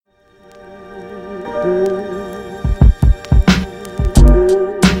Hello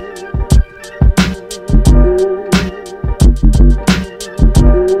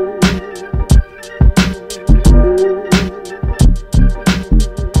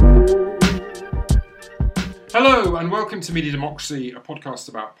and welcome to Media Democracy, a podcast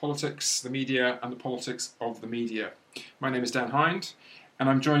about politics, the media and the politics of the media. My name is Dan Hind and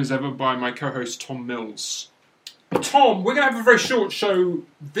I'm joined as ever by my co-host Tom Mills. Tom, we're going to have a very short show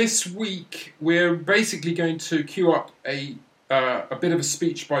this week. We're basically going to queue up a bit of a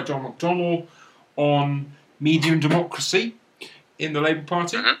speech by John McDonnell on media and democracy in the Labour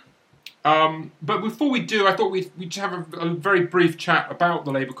Party. But before we do, I thought we'd have a very brief chat about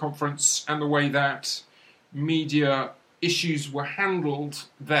the Labour conference and the way that media issues were handled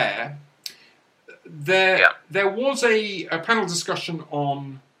there. There was a panel discussion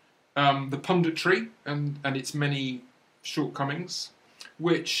on the punditry and its many shortcomings,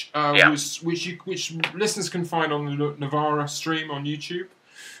 which listeners can find on the Novara stream on YouTube.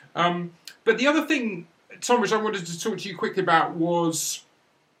 But the other thing, Tom, which I wanted to talk to you quickly about was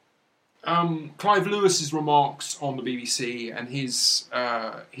Clive Lewis's remarks on the BBC and his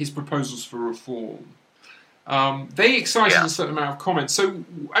proposals for reform. They excited a certain amount of comments. So,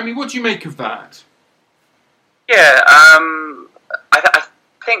 I mean, what do you make of that? Yeah, I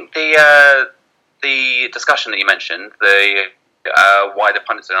think the discussion that you mentioned, the why the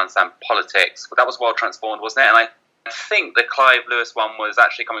pundits don't understand politics, that was well transformed, wasn't it? And I think the Clive Lewis one was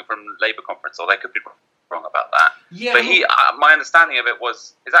actually coming from Labour conference, or they could be wrong about that. Yeah, but my understanding of it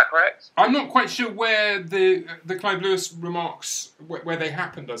was, is that correct? I'm not quite sure where the Clive Lewis remarks, where they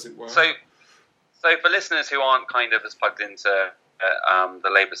happened, as it were. So for listeners who aren't kind of as plugged into the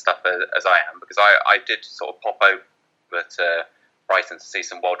Labour stuff as I am, because I did sort of pop over to Brighton to see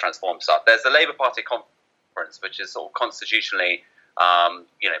some well-transformed stuff. There's the Labour Party conference, which is sort of constitutionally, part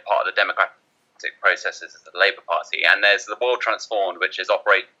of the democratic processes of the Labour Party. And there's the World Transformed, which is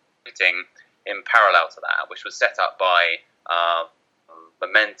operating in parallel to that, which was set up by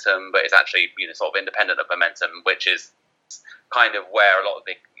Momentum, but is actually sort of independent of Momentum, which is kind of where a lot of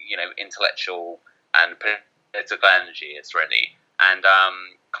the intellectual and political energy is really. And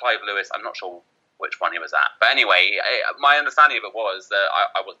Clive Lewis, I'm not sure which one he was at, but anyway, my understanding of it was that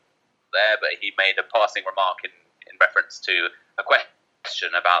I wasn't there, but he made a passing remark in reference to a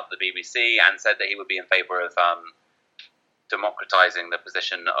question about the BBC and said that he would be in favour of democratising the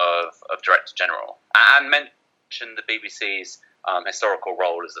position of Director General, and mentioned the BBC's historical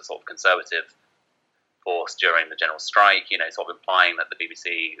role as a sort of conservative force during the general strike, sort of implying that the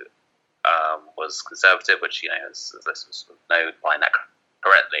BBC was conservative, which, as listeners know, implying that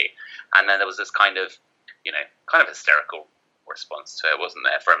correctly. And then there was this kind of hysterical response to it, wasn't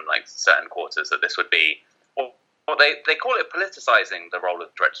there, from like certain quarters, that this would be, or they call it politicising the role of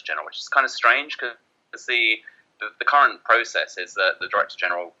Director General, which is kind of strange because the current process is that the Director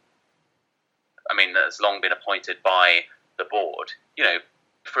General, has long been appointed by the board,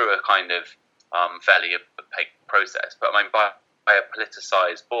 through a kind of fairly opaque process, but by a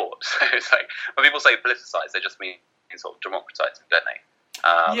politicised board. So it's like, when people say politicised, they just mean sort of democratising, don't they?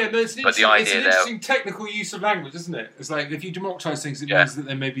 It's an interesting technical use of language, isn't it? It's like, if you democratise things, it means that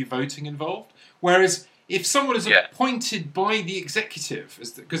there may be voting involved. Whereas, if someone is appointed by the executive,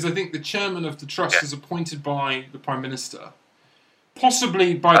 because I think the chairman of the trust is appointed by the Prime Minister,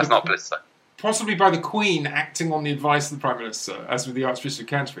 possibly by the Queen acting on the advice of the Prime Minister, as with the Archbishop of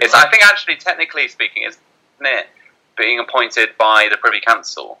Canterbury. I think, actually, technically speaking, isn't it being appointed by the Privy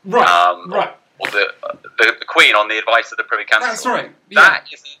Council? Right. Or the Queen on the advice of the Privy Council. That's right. Yeah.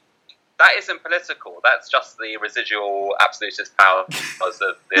 That isn't political. That's just the residual absolutist powers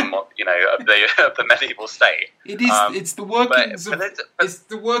of the medieval state. It is. It's the workings it's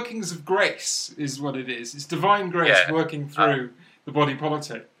the workings of grace, is what it is. It's divine grace working through the body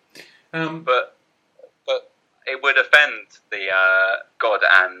politic. But it would offend the God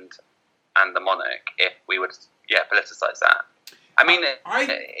and the monarch if we would politicise that.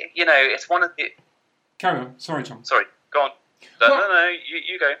 It's one of the... Carry on. Sorry, Tom. Sorry, go on. No,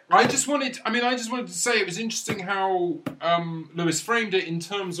 you go. I just wanted to say it was interesting how Lewis framed it in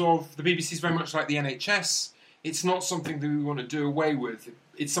terms of the BBC is very much like the NHS. It's not something that we want to do away with.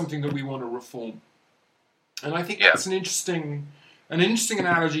 It's something that we want to reform. And I think that's an interesting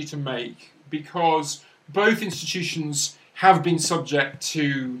analogy to make, because both institutions have been subject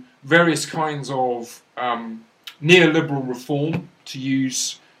to various kinds of neoliberal reform, to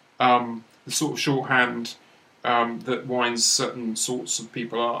use the sort of shorthand that winds certain sorts of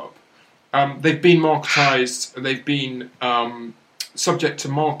people up. They've been marketised, they've been subject to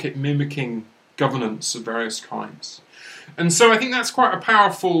market mimicking governance of various kinds. And so I think that's quite a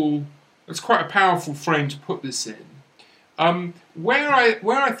powerful It's quite a powerful frame to put this in. Where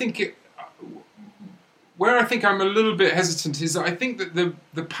I think I'm a little bit hesitant is that I think that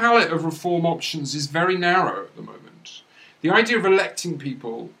the palette of reform options is very narrow at the moment. The idea of electing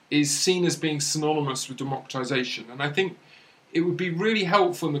people is seen as being synonymous with democratisation, and I think it would be really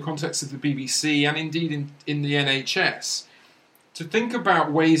helpful in the context of the BBC and indeed in the NHS to think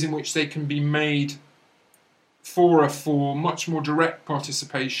about ways in which they can be made for much more direct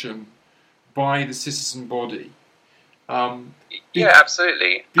participation by the citizen body. Yeah,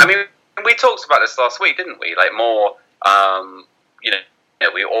 absolutely. I mean, we talked about this last week, didn't we? Like more, or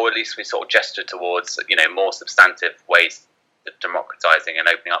at least we sort of gestured towards, more substantive ways of democratising and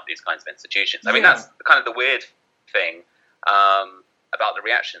opening up these kinds of institutions. I mean, that's kind of the weird thing about the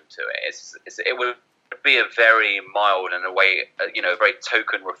reaction to it. It would be a very mild and a very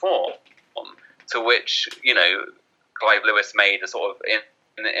token reform to which, Clive Lewis made a sort of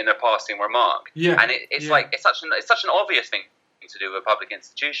in a passing remark. Yeah. And it's such an obvious thing to do with a public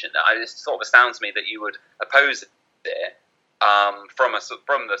institution that it sort of astounds me that you would oppose it from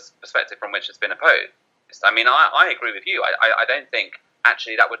the perspective from which it's been opposed. I mean, I agree with you. I don't think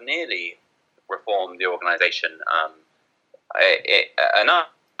actually that would nearly reform the organisation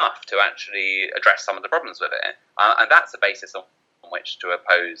enough to actually address some of the problems with it, and that's the basis on which to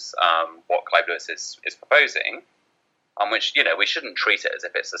oppose what Clive Lewis is proposing. On which we shouldn't treat it as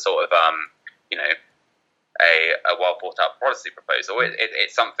if it's a sort of a well thought out policy proposal.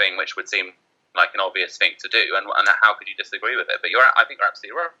 It's something which would seem like an obvious thing to do, and how could you disagree with it? But I think you're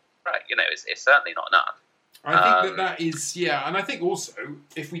absolutely right. It's certainly not enough. I think that is, and I think also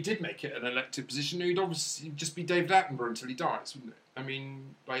if we did make it an elected position, it would obviously just be David Attenborough until he dies, wouldn't it? I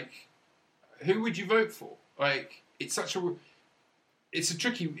mean, like, who would you vote for? Like, it's a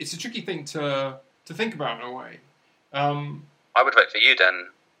tricky thing to think about in a way. I would vote for you, Dan.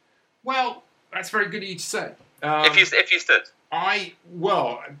 Well, that's very good of you to say. If you stood,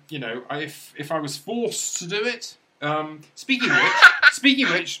 if I was forced to do it. Speaking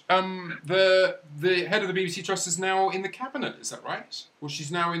of which, the head of the BBC Trust is now in the cabinet. Is that right? Well,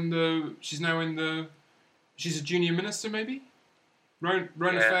 she's a junior minister, maybe. Rona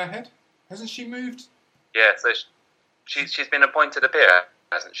Fairhead, hasn't she moved? Yeah, so she's been appointed a peer,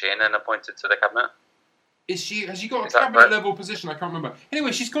 hasn't she, and then appointed to the cabinet. Has she got a cabinet level position? I can't remember.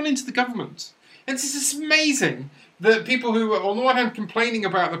 Anyway, she's gone into the government. And this is amazing that people who are on the one hand complaining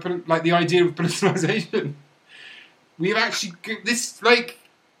about the idea of politicisation, we have actually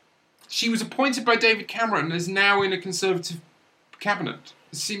she was appointed by David Cameron and is now in a Conservative cabinet.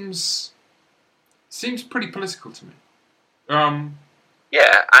 It seems pretty political to me.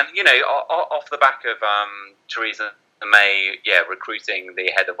 Yeah, and off the back of Theresa May, recruiting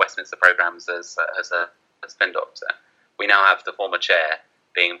the head of Westminster Programmes as a spin doctor, we now have the former chair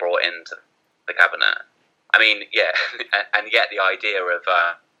being brought into the cabinet. I mean, and yet the idea of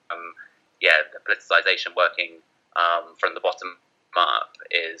the politicisation working from the bottom up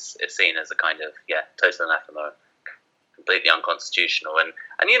is seen as a kind of total anathema, completely unconstitutional, and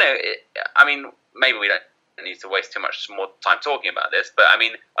I mean, maybe we don't need to waste too much more time talking about this, but I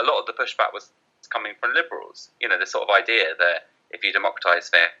mean, a lot of the pushback was coming from Liberals. This sort of idea that if you democratise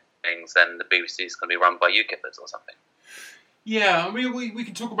things, then the BBC is going to be run by UKIPers or something. Yeah, I mean, we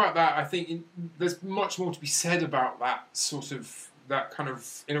can talk about that. I think there's much more to be said about that kind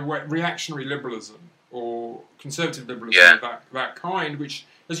of, in a way, reactionary liberalism or conservative liberalism of that kind, which,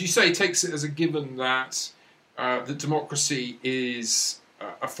 as you say, takes it as a given that that democracy is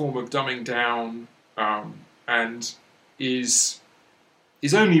a form of dumbing down and is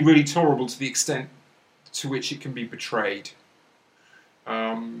only really tolerable to the extent to which it can be betrayed.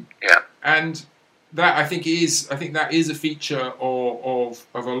 And that I think that is a feature of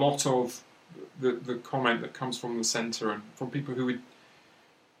a lot of the comment that comes from the centre and from people who would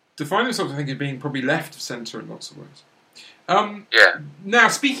define themselves, I think, as being probably left of centre in lots of ways. Now,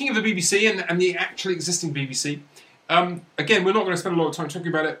 speaking of the BBC and the actually existing BBC, again, we're not going to spend a lot of time talking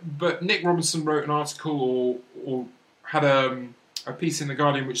about it, but Nick Robinson wrote an article or had a piece in The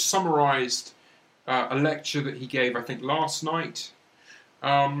Guardian which summarised a lecture that he gave, I think, last night,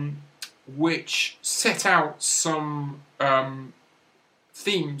 which set out some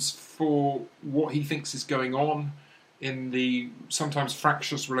themes for what he thinks is going on in the sometimes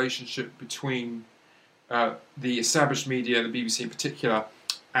fractious relationship between the established media, the BBC in particular,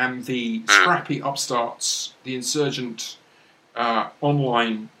 and the scrappy upstarts, the insurgent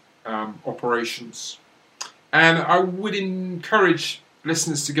online operations. And I would encourage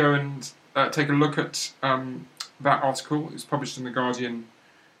listeners to go and take a look at that article. It was published in The Guardian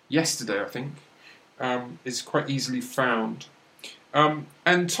yesterday, I think. It's quite easily found.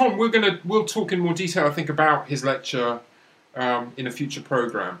 And Tom, we'll talk in more detail, I think, about his lecture in a future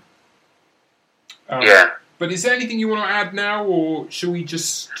program. But is there anything you want to add now, or shall we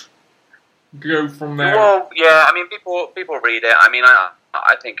just go from there? Well, yeah. I mean, people read it. I mean,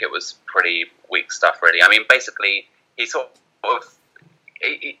 I think it was pretty weak stuff, really. I mean, basically, he sort of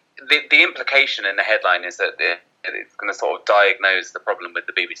the implication in the headline is that it's going to sort of diagnose the problem with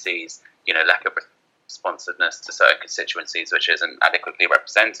the BBC's, lack of responsiveness to certain constituencies, which isn't adequately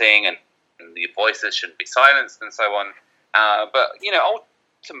representing, and the voices shouldn't be silenced, and so on. But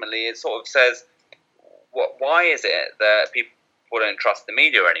ultimately, it sort of says, why is it that people don't trust the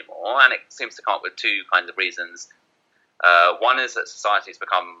media anymore? And it seems to come up with two kinds of reasons. One is that society's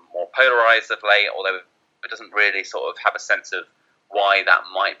become more polarised of late, although it doesn't really sort of have a sense of why that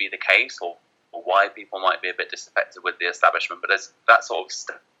might be the case, or why people might be a bit disaffected with the establishment. But there's that sort of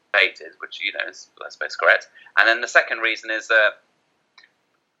stated, which is, I suppose, correct. And then the second reason is that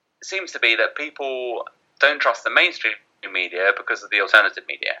it seems to be that people don't trust the mainstream media because of the alternative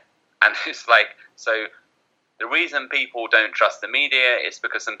media. And it's like, so the reason people don't trust the media is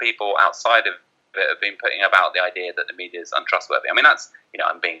because some people outside of it have been putting about the idea that the media is untrustworthy. I mean, that's,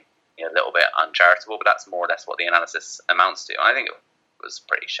 I'm being a little bit uncharitable, but that's more or less what the analysis amounts to. I think it was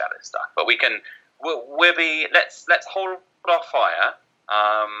pretty shallow stuff. But let's hold our fire,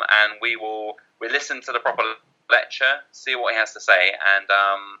 and we'll listen to the proper lecture, see what he has to say, and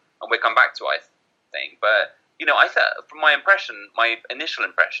we'll come back to it, I think. But I thought, from my initial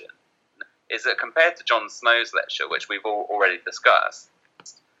impression, is that compared to John Snow's lecture, which we've already discussed,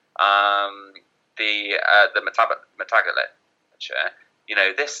 the Matagat lecture,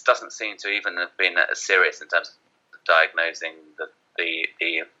 this doesn't seem to even have been as serious in terms of diagnosing the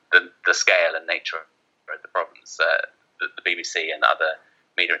scale and nature of the problems that the BBC and other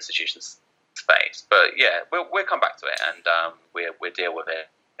media institutions face. But yeah, we'll come back to it, and we'll deal with it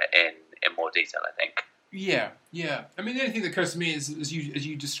in more detail, I think. Yeah. I mean, the only thing that occurs to me is, as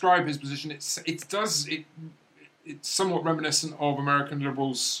you describe his position, it's somewhat reminiscent of American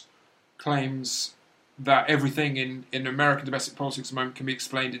liberals' claims that everything in American domestic politics at the moment can be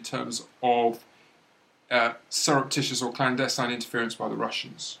explained in terms of surreptitious or clandestine interference by the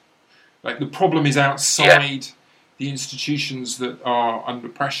Russians. Like, the problem is outside the institutions that are under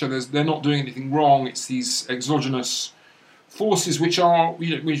pressure. They're not doing anything wrong. It's these exogenous forces which are,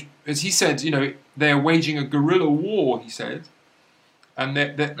 which, as he said, they are waging a guerrilla war, he said, and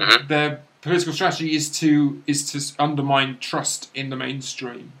their political strategy is to undermine trust in the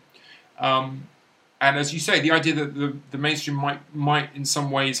mainstream. And as you say, the idea that the mainstream might in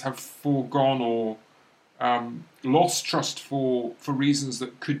some ways have foregone or lost trust for reasons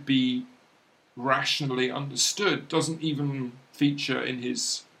that could be rationally understood doesn't even feature in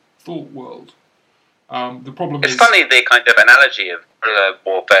his thought world. The problem is... It's funny, the kind of analogy of guerrilla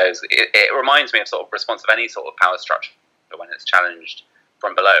warfare. It reminds me of sort of response of any sort of power structure when it's challenged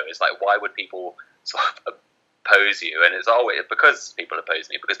from below. It's like, why would people sort of oppose you? And it's always because people oppose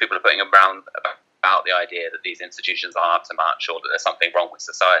me, because people are putting around about the idea that these institutions are up to much, or that there's something wrong with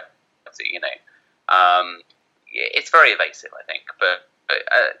society. It's very evasive, I think. But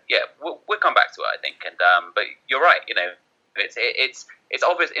we'll come back to it, I think. And but you're right. It's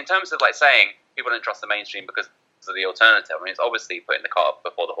obvious in terms of like saying people don't trust the mainstream because of the alternative. I mean, it's obviously putting the cart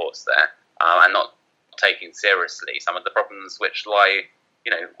before the horse there, and not taking seriously some of the problems which lie,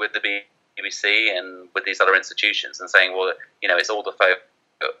 with the BBC and with these other institutions, and saying, well, it's all the fault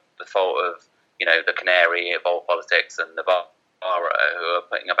of, the Canary, Evolve Politics, and Navarra, who are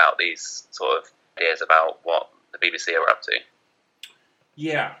putting about these sort of ideas about what the BBC are up to.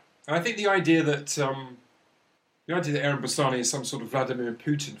 Yeah, and I think the idea that Aaron Bassani is some sort of Vladimir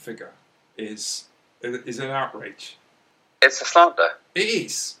Putin figure is an outrage. It's a slander. It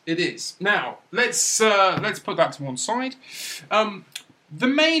is. Now let's put that to one side. I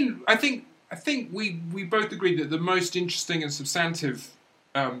think we both agree that the most interesting and substantive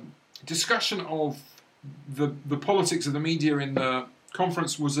discussion of the politics of the media in the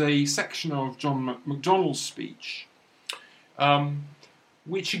conference was a section of John McDonnell's speech,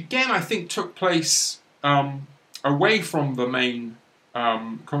 which again I think took place away from the main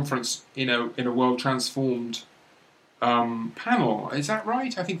conference in a world transformed panel. Is that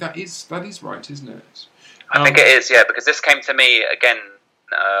right? I think that is right, isn't it? I think it is, yeah, because this came to me again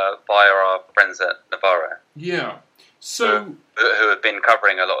via our friends at Navarra. Yeah. So who have been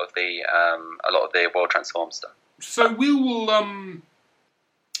covering a lot of the world transformed stuff. So we'll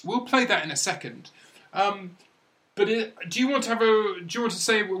play that in a second. But do you want to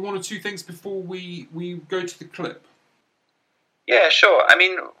say one or two things before we go to the clip? Yeah, sure. I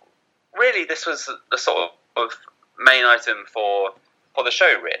mean, really, this was the sort of main item for the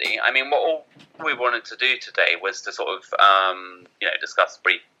show, really. I mean, what all we wanted to do today was to sort of, discuss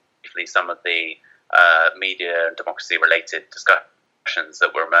briefly some of the media and democracy-related discussions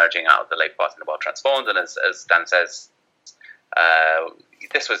that were emerging out of the Labour Party and the World Transformed. And as Dan says,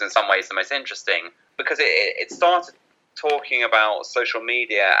 this was in some ways the most interesting because it started talking about social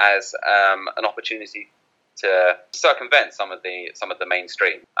media as an opportunity to circumvent some of the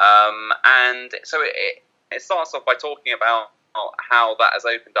mainstream, and so it starts off by talking about how that has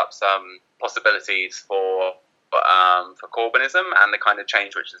opened up some possibilities for Corbynism and the kind of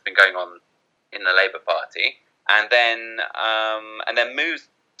change which has been going on in the Labour Party, and then moves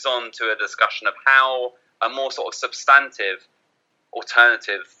on to a discussion of how a more sort of substantive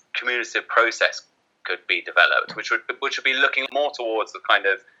alternative communicative process could be developed, which would be looking more towards the kind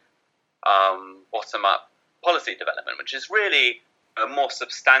of bottom-up policy development, which is really a more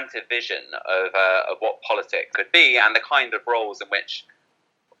substantive vision of what politics could be and the kind of roles in which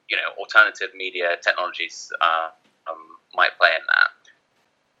alternative media technologies might play in that.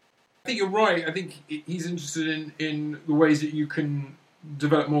 I think you're right. I think he's interested in the ways that you can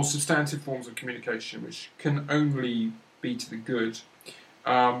develop more substantive forms of communication, which can only be to the good.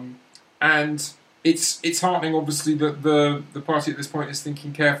 And it's heartening, obviously, that the party at this point is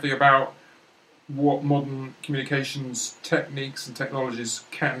thinking carefully about what modern communications techniques and technologies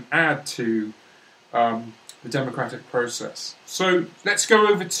can add to the democratic process. So let's go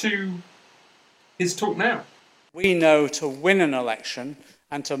over to his talk now. We know to win an election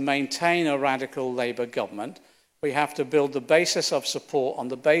and to maintain a radical Labour government, we have to build the basis of support on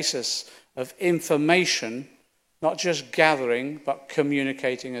the basis of information, not just gathering, but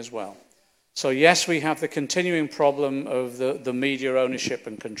communicating as well. So yes, we have the continuing problem of the media ownership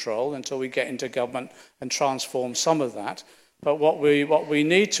and control until we get into government and transform some of that. But what we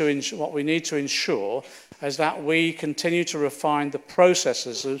need to ensure is that we continue to refine the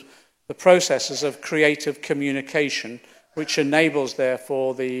processes of creative communication, which enables,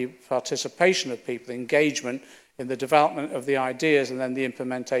 therefore, the participation of people, engagement in the development of the ideas and then the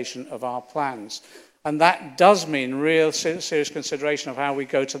implementation of our plans. And that does mean real serious consideration of how we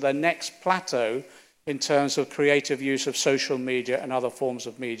go to the next plateau in terms of creative use of social media and other forms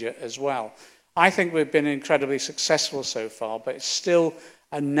of media as well. I think we've been incredibly successful so far, but it's still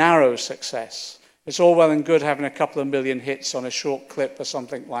a narrow success. It's all well and good having a couple of million hits on a short clip or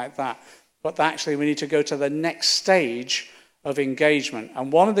something like that, but actually we need to go to the next stage of engagement.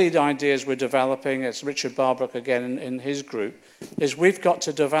 And one of the ideas we're developing, as Richard Barbrook again in his group, is we've got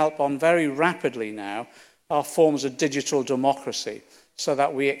to develop on very rapidly now our forms of digital democracy so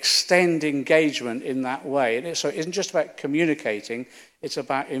that we extend engagement in that way. And so it isn't just about communicating, it's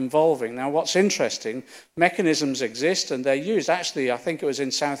about involving. Now what's interesting, mechanisms exist and they're used. Actually, I think it was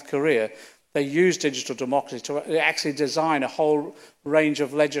in South Korea, they used digital democracy to actually design a whole range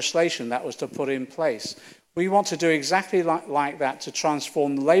of legislation that was to put in place. We want to do exactly like that to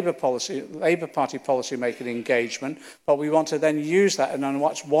transform Labour Party policy-making engagement, but we want to then use that in a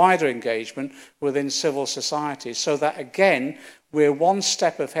much wider engagement within civil society so that, again, we're one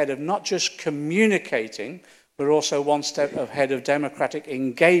step ahead of not just communicating, but also one step ahead of democratic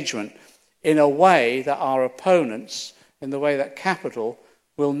engagement in a way that our opponents, in the way that capital,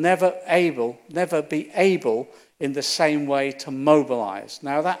 will never be able in the same way to mobilise.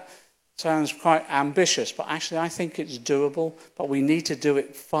 Now that sounds quite ambitious, but actually I think it's doable, but we need to do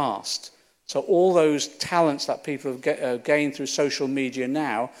it fast. So all those talents that people have gained through social media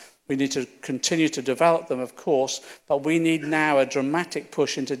now, we need to continue to develop them, of course, but we need now a dramatic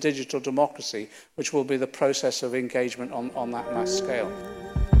push into digital democracy, which will be the process of engagement on that mass scale.